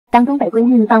当东北闺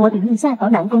蜜帮我抵御下头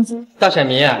男攻击。大闪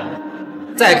迷，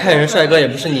再看人帅哥也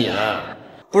不是你了，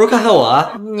不如看看我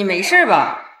啊！你没事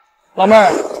吧？老妹儿，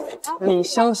你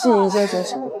相信一见钟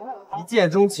情？一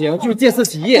见钟情就是见色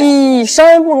起意。生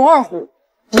人不容二虎，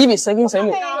比比谁公谁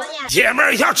母。爷们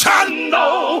儿要战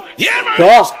斗，爷们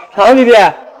儿。走，唐弟弟。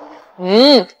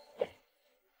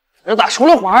这打出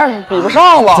溜滑比不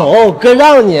上吧？走，哥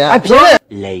让你。哎，别。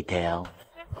Later。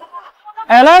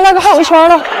哎，来个还有一圈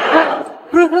的。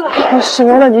不是，我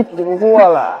说了你比不过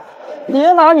了，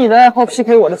别拿你的爱好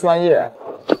PK 我的专业。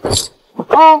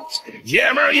啊！爷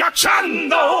们儿要战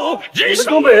斗，人生。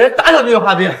东北人打小就有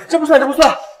哈兵，这不算，这不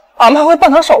算。俺们还会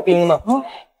半场少兵呢。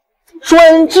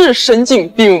专治神经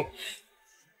病。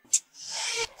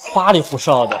花里胡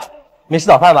哨的，没吃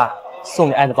早饭吧？送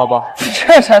你爱的包包。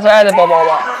这才是爱的包包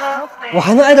吧？我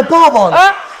还能爱的抱抱呢。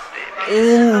啊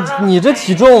你这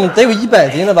体重得有100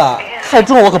斤了吧？太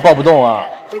重我可抱不动啊。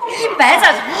100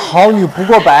咋？好女不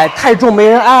过百，太重没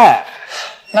人爱。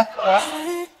来，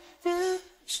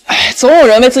哎，总有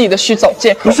人为自己的虚找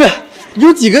借口。不是，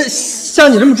有几个像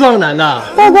你这么壮的男的？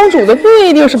大公主的不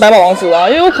一定是白马王子啊，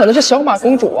也有可能是小马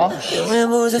公主啊。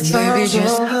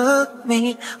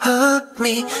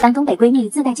当东北闺蜜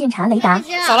自带鉴察雷达。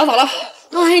咋了？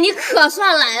哎，你可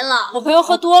算来了！我朋友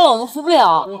喝多了，我们扶不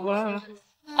了。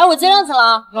哎，我接上去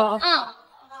了。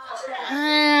哎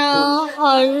呀，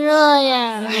好热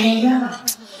呀！哎呀，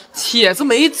铁子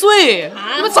没醉，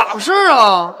你们咋回事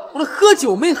啊？我这喝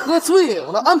酒没喝醉，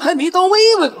我这安排没到位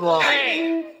吧，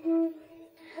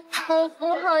哥。不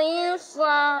好意思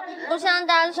啊，不像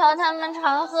大乔他们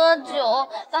常喝酒，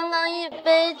刚刚1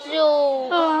杯酒。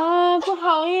啊，不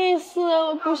好意思，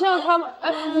不像他们。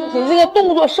哎，你这个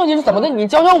动作设计是怎么的？你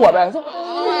教教我呗。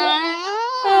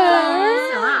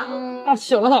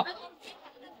醒了他。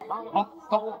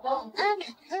好。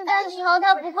大乔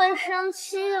他不会生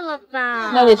气了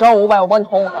吧？那你找我500，我帮你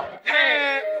哄他。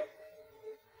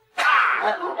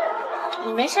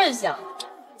你没事就行，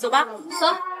走吧，走。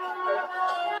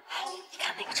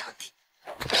看那个场地。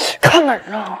看哪儿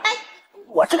啊？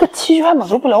我这个T恤还满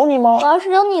足不了你吗？我要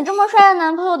是有你这么帅的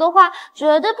男朋友的话，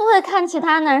绝对不会看其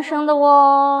他男生的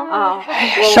哦。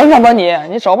省省吧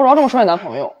你找不着这么帅的男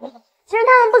朋友。其实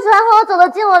他们不喜欢和我走得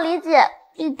近，我理解。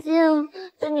毕竟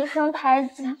被女生排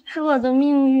挤是我的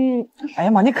命运。哎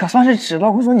呀妈，你可算是知道，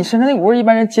我跟你说，你身上那股味一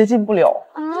般人接近不了。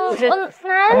我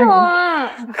哪有啊？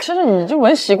其实你就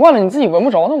闻习惯了，你自己闻不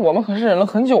着，那我们可是忍了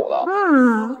很久了。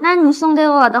那你送给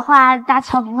我的话，大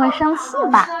乔不会生气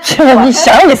吧？你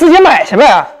想让你自己买去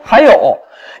呗。还有，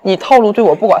你套路对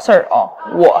我不管事儿啊，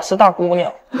我是大姑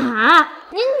娘啊！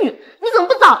你怎么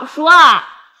不早说啊？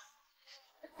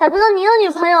小哥哥，你有女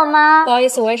朋友吗？不好意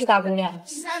思，我也是大姑娘。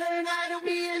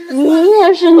你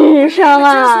也是女生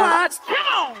啊？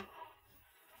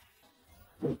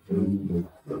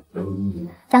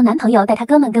当男朋友带他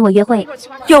哥们跟我约会，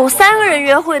有3个人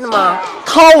约会的吗？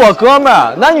他我哥们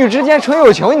儿，男女之间纯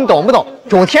友情，你懂不懂？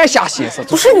整天瞎寻思。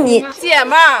不是你姐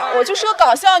们儿，我就是个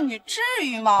搞笑女，至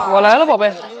于吗？我来了，宝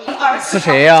贝。是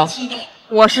谁呀？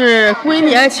我是闺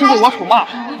蜜爱亲嘴我丑骂，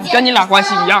跟你俩关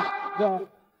系一样。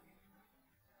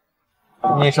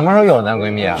你什么时候有的男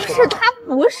闺蜜啊？是他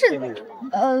不是，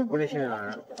不是性缘。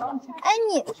哎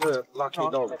你，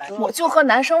我就和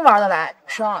男生玩得来，女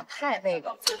生太那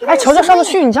个。哎，乔乔上次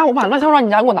去你家，我把乱七八糟你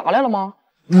家给我拿来了吗？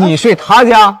你睡他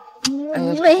家？好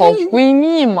闺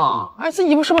蜜嘛。哎，这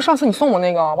衣服是不是上次你送我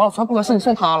那个？完了穿不合适，你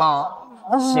送她了？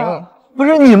行，不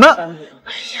是你们。哎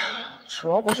呀，主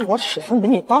要不是我尺寸比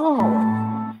你大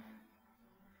啊。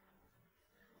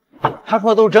他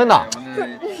说的都是真的。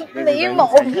没毛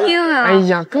病啊！哎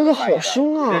呀，哥哥好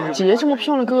凶啊！姐姐这么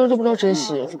漂亮，哥哥都不知道珍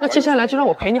惜。那接下来就让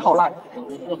我陪你好了。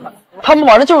他们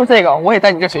玩的就是这个，我也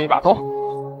带你这学一把，走。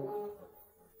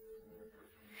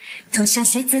头像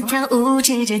写字跳舞，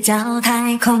赤着脚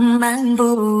太空漫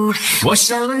步。我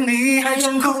想问你还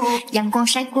想哭？阳光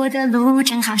晒过的路，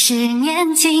正好是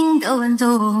年轻的温度，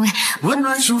温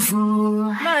暖舒服。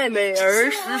奈美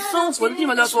儿时生活的地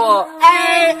方叫做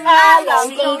老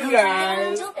公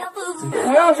园。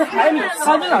同样是海米，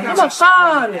它这咋这么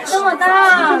大呢？这么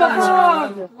大，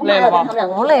累了吧？他们两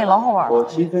个累，老好玩。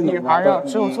女孩啊，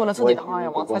只有做了自己汤呀，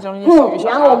往菜椒里小鱼小。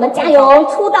然后我们加油，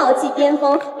出道即巅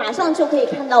峰，马上就可以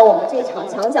看到我们这场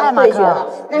强强对决了。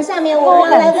那下面我们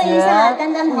来问一下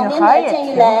丹丹旁边的建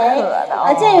宇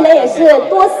雷，建宇雷也是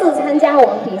多次参加我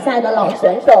们比赛的老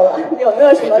选手了，有没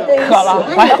有什么对于喜欢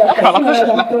你的粉丝们说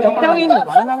的话？交给你吧，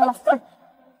来。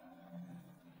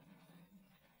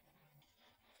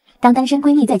当单身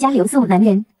闺蜜在家留宿男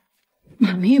人，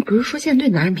马明玉不是说现在对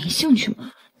男人没兴趣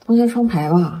吗？同学双排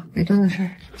吧，没这样的事儿。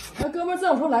哎，哥们儿，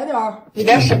再往上来点儿。你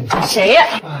别谁呀？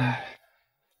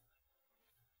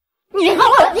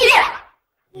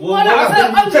我哪在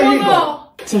安装呢？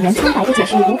警员苍白的解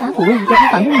释无法抚慰一个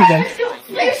塌房的女人。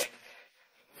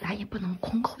咱也不能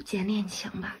空口见恋情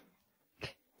吧？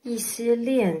一些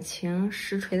恋情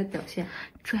实锤的表现，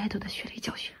这爱豆的血泪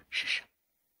教训试试。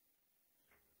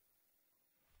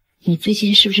你最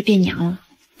近是不是变娘了？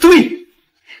对，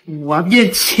我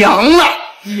变强了。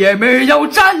爷们儿要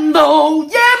战斗，爷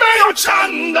们儿要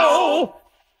战斗。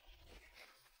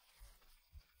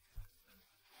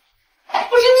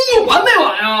不是你有完没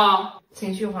完啊？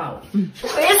情绪化了。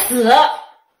回死！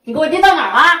你给我颠到哪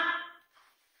儿了？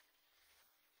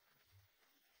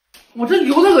我这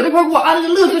留着搁这块给我安了个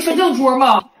乐哥升降桌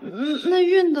吗？那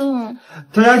运动？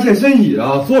大家健身椅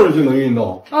啊，坐着就能运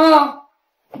动啊。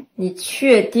你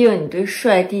确定你对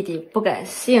帅弟弟不感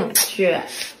兴趣？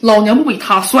老娘不比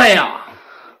他帅呀！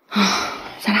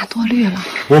咱俩多虑了。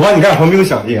我帮你干黄兵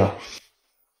响应啊！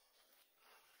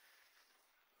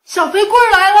小飞棍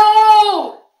来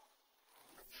喽！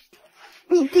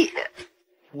你弟，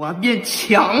我变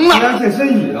强了。大家健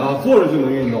身椅啊，坐着就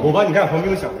能运动。我帮你干黄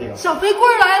兵响应啊！小飞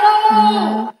棍来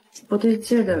喽！不对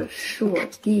劲的是我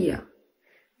弟呀。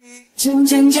渐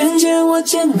渐渐渐，我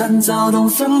渐慢躁动，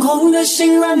粉红的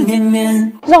心软绵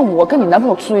绵。让我跟你男朋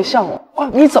友处对象了啊？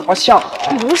你怎么想的？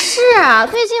不是啊，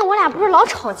最近我俩不是老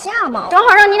吵架吗？正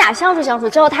好让你俩相处相处，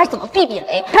知道他是怎么避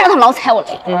雷，别让他老踩我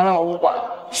雷。原来我不管了。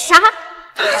啥？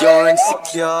你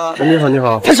好，你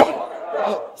好。分手。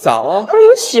咋了？不是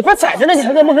有媳妇在这呢，你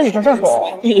还跟陌生女生上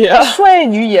手？你帅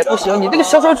女也不行，你这个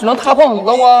小手只能塌胖，知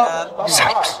道吗？傻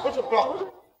逼。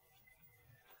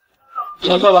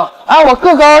上课吧。哎，我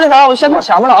个高那啥，我先到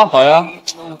前面了啊。好呀。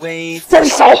分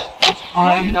手。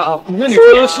哎呀，你这女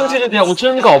生生气这点我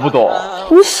真搞不懂。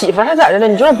你媳妇还在这呢，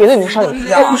你就让别的女生上你副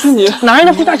驾？不是你，男人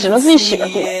的副驾只能自己媳妇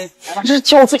坐，这是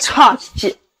教最差的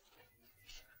姐。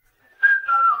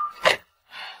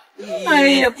哎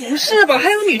呀，不是吧？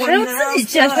还有女生要自己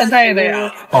接才带的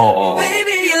呀？哦。还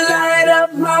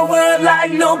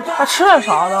吃点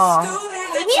啥呢？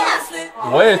随便。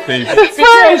我也随便。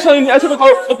再生一年是不是高？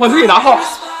我把自己拿好。得了，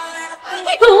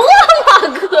马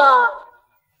哥。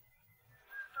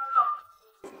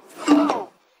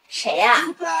谁呀？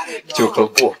就客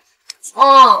户。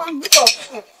哦。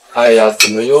哎呀，怎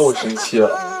么又生气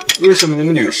了？为什么你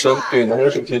们女生对男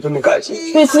生手机这么感兴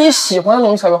趣？对自己喜欢的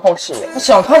东西才会好奇。他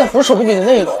想看的不是手机里的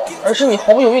内容，而是你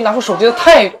毫不犹豫拿出手机的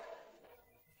态度。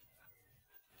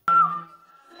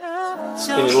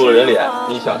给你露了人脸，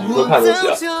你想去多看就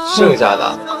行，剩下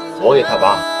的我给他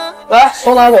爸。来，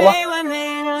都拿走吧，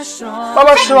慢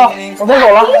慢吃吧，我先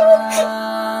走了。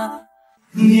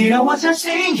你让我相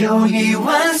信有1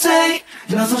万岁，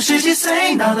要从17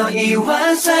岁闹到1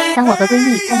万岁。当我和闺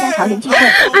蜜参加潮联聚会，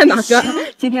哎，马哥，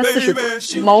今天40度，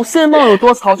毛线帽有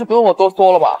多潮就不用我多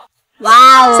说了吧。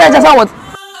哇哦！再加上我。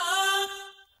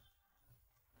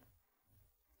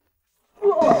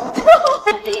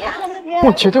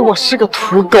我觉得我是个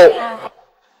土狗。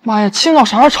妈呀，青岛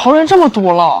啥时候潮人这么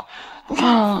多了？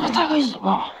带个尾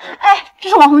巴。哎，这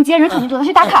是网红节，人肯定多，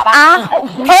去打卡吧。啊！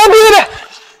别！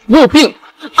我有病。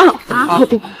我有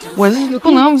病。我这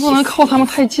不能靠他们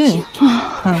太近。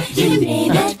哎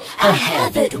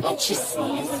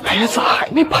呀，咋还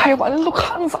没拍完呢？都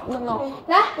看咱们呢。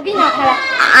来，我给你俩拍了。啊！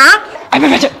哎，别，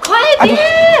快点！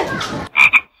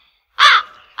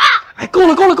哎，够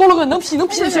了，能 P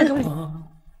先可以。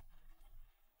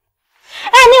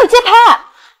哎，没有街拍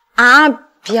啊！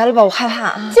别了吧，我害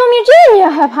怕。救命，这你也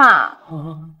害怕？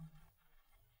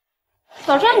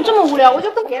早知道你这么无聊，我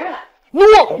就跟别人来。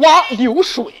落花流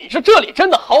水，说这里真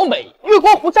的好美。月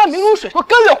光湖站明如水，说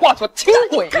根源化作轻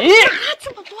轨。这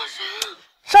么多人，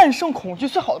战胜恐惧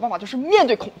最好的办法就是面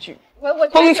对恐惧。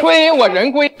风吹我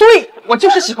人归，对我就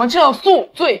是喜欢这样宿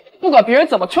醉，不管别人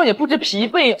怎么劝也不知疲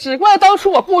惫。只怪当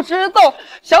初我不知道，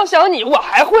想想你我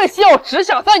还会笑，只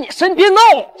想在你身边闹。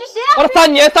这谁我的3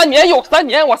年又3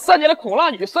年，我3年的苦辣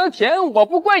与酸甜。我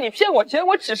不怪你骗我钱，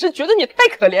我只是觉得你太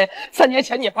可怜。3年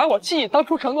前你把我气，当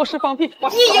初承诺是放屁。你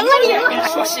赢了！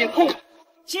说辛苦。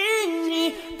请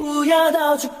你不要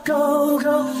到处勾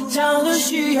勾，角落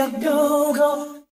需要勾勾。